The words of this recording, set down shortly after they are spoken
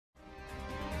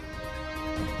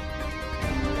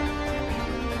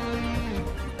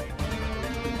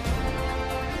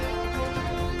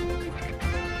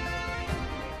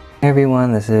Hey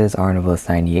everyone, this is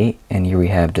Arnavos98, and here we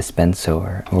have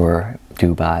Dispensor, or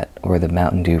Dewbot, or the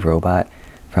Mountain Dew robot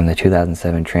from the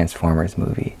 2007 Transformers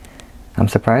movie. I'm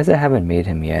surprised I haven't made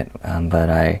him yet,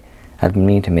 but I've been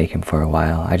meaning to make him for a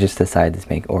while. I just decided to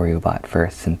make OreoBot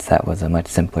first since that was a much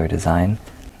simpler design.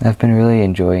 I've been really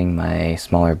enjoying my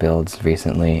smaller builds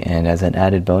recently, and as an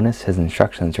added bonus, his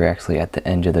instructions are actually at the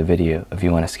end of the video if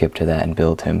you want to skip to that and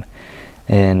build him.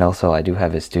 And also I do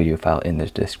have his studio file in the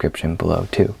description below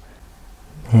too.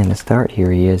 And to start,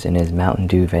 here he is in his Mountain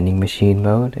Dew vending machine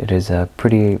mode. It is a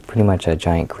pretty much a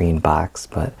giant green box,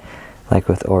 but like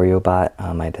with OreoBot,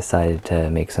 I decided to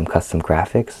make some custom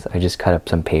graphics. I just cut up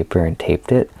some paper and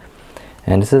taped it.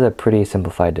 And this is a pretty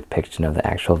simplified depiction of the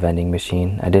actual vending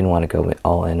machine. I didn't want to go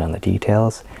all in on the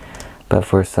details, but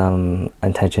for some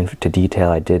attention to detail,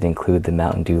 I did include the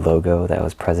Mountain Dew logo that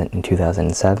was present in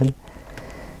 2007.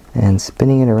 And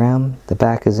spinning it around, the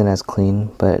back isn't as clean,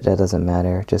 but that doesn't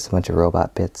matter, just a bunch of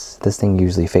robot bits. This thing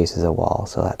usually faces a wall,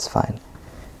 so that's fine.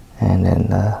 And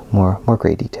then more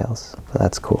gray details, so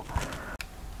that's cool.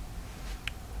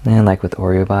 And like with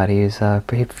OreoBot,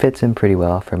 he fits in pretty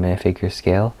well for minifigure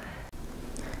scale.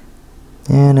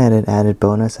 And at an added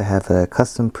bonus, I have a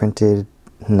custom printed,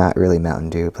 not really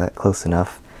Mountain Dew, but close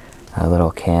enough, a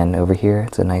little can over here.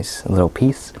 It's a nice little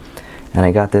piece. And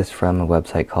I got this from a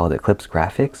website called Eclipse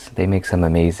Graphics. They make some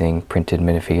amazing printed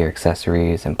minifigure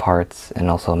accessories and parts, and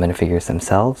also minifigures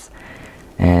themselves.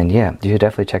 And yeah, you should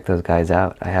definitely check those guys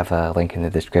out. I have a link in the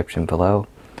description below.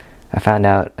 I found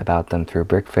out about them through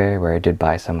Brick Fair, where I did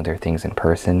buy some of their things in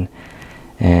person.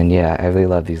 And yeah, I really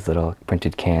love these little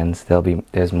printed cans.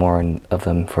 There's more of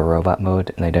them for robot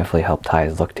mode, and they definitely help tie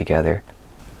his look together.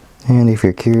 And if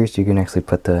you're curious, you can actually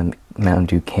put the Mountain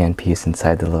Dew can piece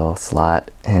inside the little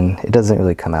slot, and it doesn't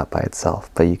really come out by itself,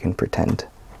 but you can pretend.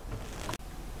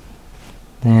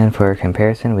 And for a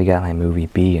comparison, we got my movie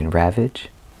Bee and Ravage,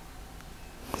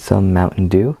 some Mountain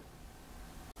Dew,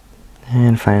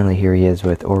 and finally here he is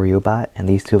with OreoBot, and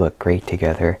these two look great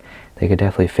together. They could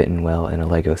definitely fit in well in a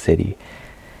Lego city.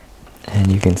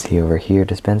 And you can see over here,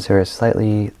 Dispensor is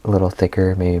slightly a little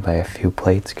thicker, maybe by a few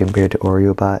plates compared to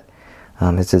OreoBot.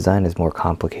 His design is more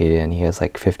complicated, and he has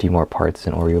like 50 more parts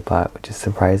than OreoBot, which is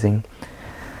surprising.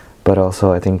 But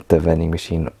also I think the vending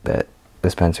machine that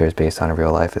Dispensor is based on in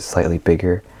real life is slightly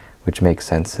bigger, which makes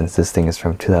sense since this thing is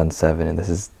from 2007 and this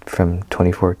is from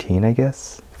 2014, I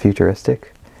guess.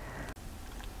 Futuristic.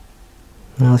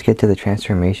 Now let's get to the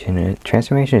transformation.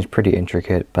 Transformation is pretty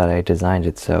intricate, but I designed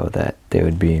it so that there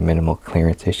would be minimal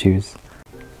clearance issues.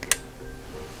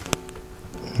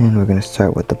 And we're going to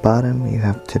start with the bottom. You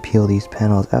have to peel these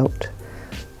panels out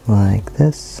like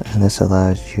this, and this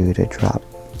allows you to drop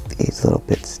these little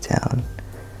bits down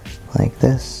like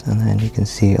this, and then you can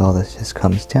see all this just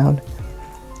comes down.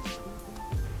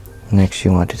 Next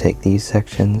you want to take these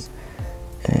sections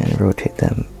and rotate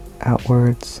them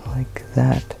outwards like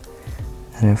that,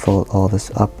 and then fold all this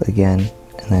up again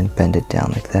and then bend it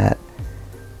down like that,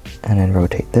 and then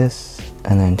rotate this,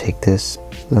 and then take this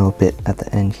little bit at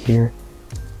the end here,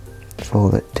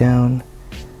 fold it down,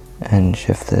 and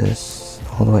shift this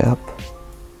all the way up.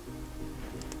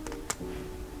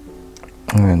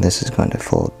 And this is going to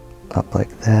fold up like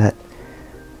that,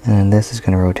 and then this is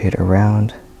going to rotate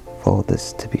around, fold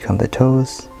this to become the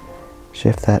toes,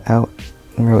 shift that out,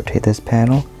 and rotate this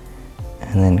panel,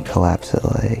 and then collapse it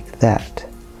like that.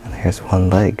 And there's one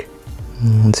leg.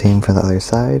 And same for the other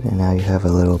side, and now you have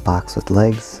a little box with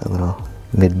legs, a little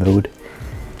mid-mode.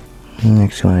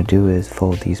 Next you want to do is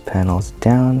fold these panels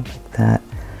down like that,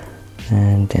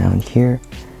 and down here,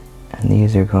 and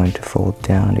these are going to fold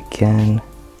down again.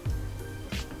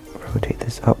 Rotate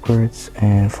this upwards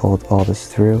and fold all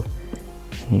this through,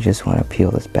 and you just want to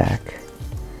peel this back.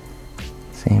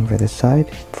 Same for this side,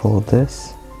 fold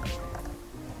this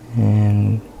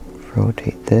and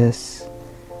rotate this,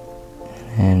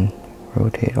 and then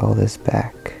rotate all this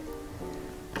back,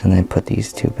 and then put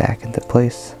these two back into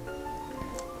place.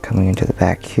 Coming into the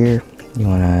back here, you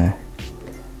want to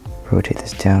rotate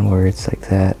this downwards like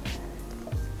that,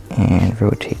 and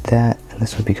rotate that, and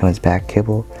this will become his back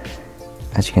kibble.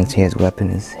 As you can see, his weapon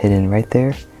is hidden right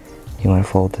there. You want to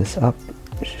fold this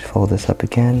up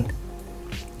again,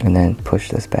 and then push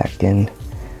this back in,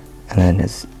 and then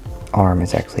his arm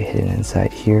is actually hidden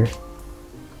inside here,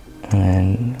 and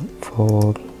then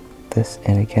fold this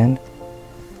in again,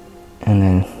 and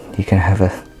then you can have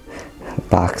a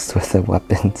box with a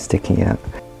weapon sticking out.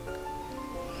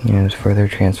 And to further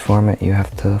transform it, you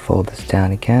have to fold this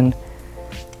down again,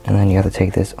 and then you have to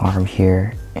take this arm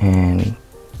here and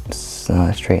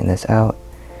straighten this out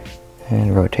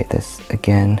and rotate this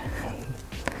again,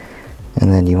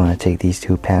 and then you want to take these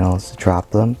two panels,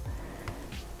 drop them,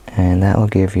 And that will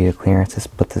give you the clearance to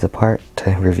split this apart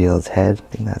to reveal its head.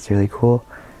 I think that's really cool.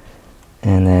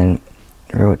 And then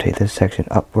rotate this section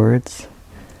upwards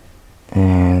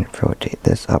and rotate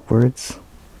this upwards.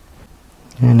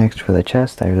 And next for the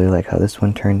chest, I really like how this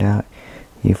one turned out.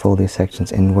 You fold these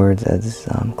sections inwards as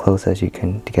close as you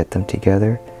can to get them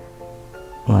together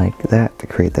like that to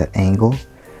create that angle.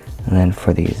 And then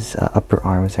for these upper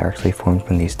arms, they're actually formed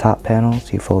from these top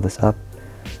panels. You fold this up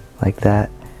like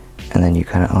that, and then you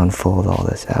kind of unfold all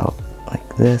this out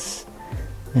like this,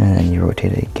 and then you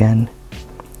rotate it again,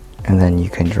 and then you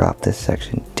can drop this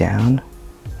section down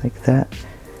like that,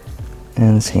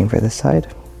 and same for this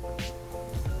side.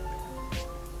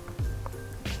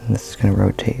 And this is going to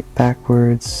rotate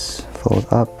backwards, fold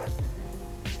up,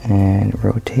 and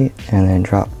rotate, and then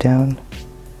drop down,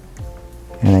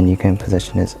 and then you can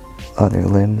position his other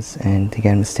limbs and to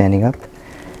get him standing up.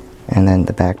 And then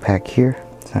the backpack here,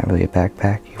 it's not really a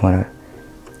backpack, you want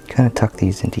to kind of tuck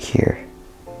these into here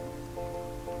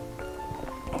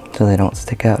so they don't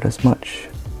stick out as much,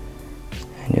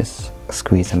 and just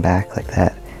squeeze them back like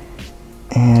that,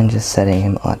 and just setting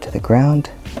him onto the ground.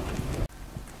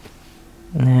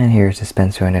 And here's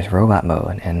Dispensor in his robot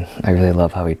mode, and I really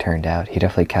love how he turned out. He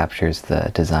definitely captures the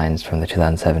designs from the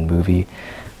 2007 movie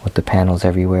with the panels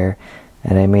everywhere.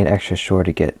 And I made extra sure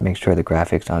to make sure the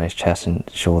graphics on his chest and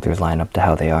shoulders line up to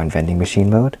how they are in vending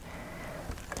machine mode.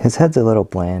 His head's a little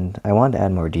bland. I wanted to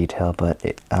add more detail, but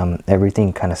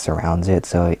everything kind of surrounds it,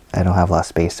 so I don't have a lot of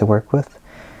space to work with.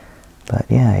 But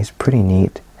yeah, he's pretty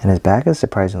neat. And his back is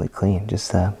surprisingly clean,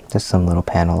 just some little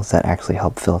panels that actually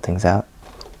help fill things out.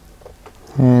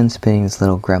 And spinning this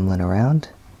little gremlin around.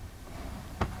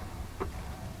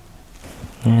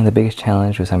 And the biggest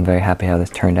challenge, which I'm very happy how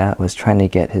this turned out, was trying to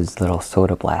get his little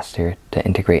soda blaster to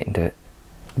integrate into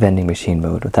vending machine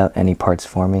mode without any parts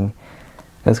forming.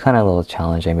 It was kind of a little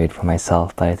challenge I made for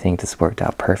myself, but I think this worked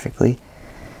out perfectly.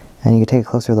 And you can take a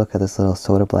closer look at this little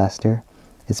soda blaster.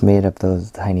 It's made of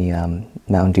those tiny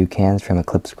Mountain Dew cans from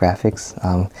Eclipse Graphics,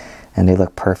 and they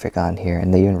look perfect on here,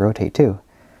 and they even rotate too.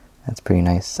 That's pretty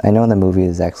nice. I know in the movie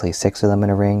there's actually 6 of them in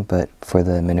a ring, but for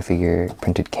the minifigure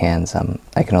printed cans,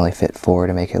 I can only fit 4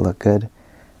 to make it look good.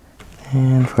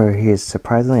 And he is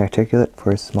surprisingly articulate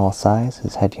for his small size.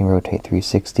 His head can rotate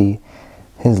 360.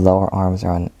 His lower arms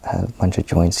are on a bunch of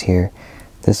joints here.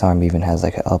 This arm even has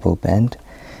like an elbow bend.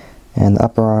 And the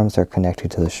upper arms are connected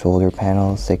to the shoulder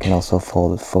panels. They can also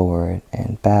fold forward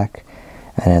and back.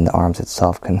 And then the arms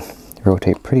itself can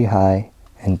rotate pretty high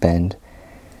and bend.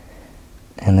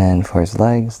 And then for his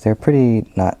legs, they're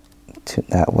pretty not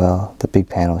that well. The big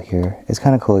panel here is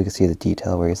kind of cool. You can see the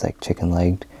detail where he's like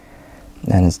chicken-legged.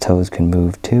 And his toes can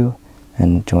move too.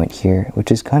 And joint here,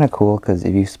 which is kind of cool because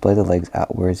if you splay the legs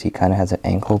outwards, he kind of has an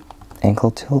ankle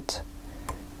tilt,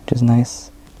 which is nice.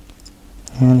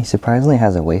 And he surprisingly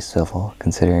has a waist swivel,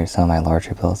 considering some of my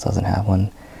larger builds doesn't have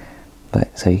one.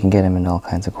 But so you can get him in all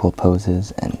kinds of cool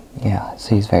poses, and yeah,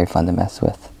 so he's very fun to mess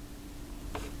with.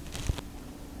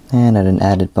 And at an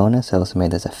added bonus, I also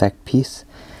made this effect piece.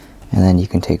 And then you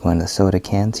can take one of the soda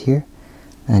cans here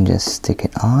and just stick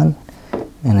it on.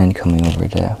 And then coming over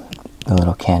to the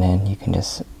little cannon, you can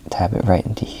just tap it right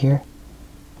into here.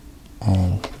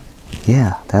 And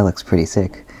yeah, that looks pretty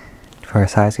sick. For a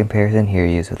size comparison, here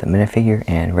he is with a minifigure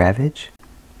and Ravage,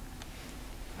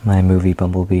 my movie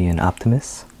Bumblebee and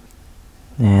Optimus,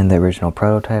 and the original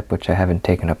prototype, which I haven't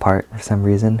taken apart for some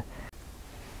reason,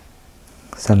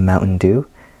 some Mountain Dew.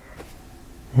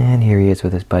 And here he is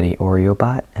with his buddy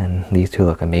Oreobot, and these two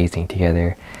look amazing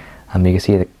together. You can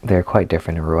see that they're quite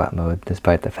different in robot mode,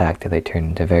 despite the fact that they turn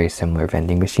into very similar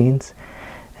vending machines.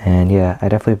 And yeah, I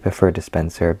definitely prefer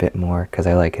Dispenser a bit more because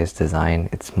I like his design.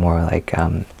 It's more like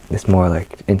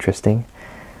interesting,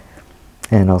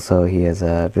 and also he's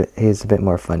a bit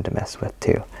more fun to mess with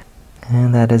too.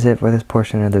 And that is it for this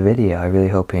portion of the video. I really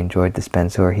hope you enjoyed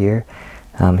Dispensor here.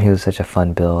 He was such a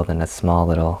fun build and a small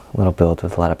little build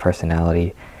with a lot of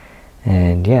personality.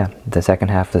 And yeah, the second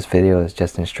half of this video is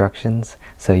just instructions,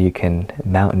 so you can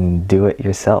mount and do it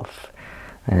yourself.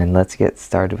 And let's get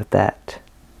started with that.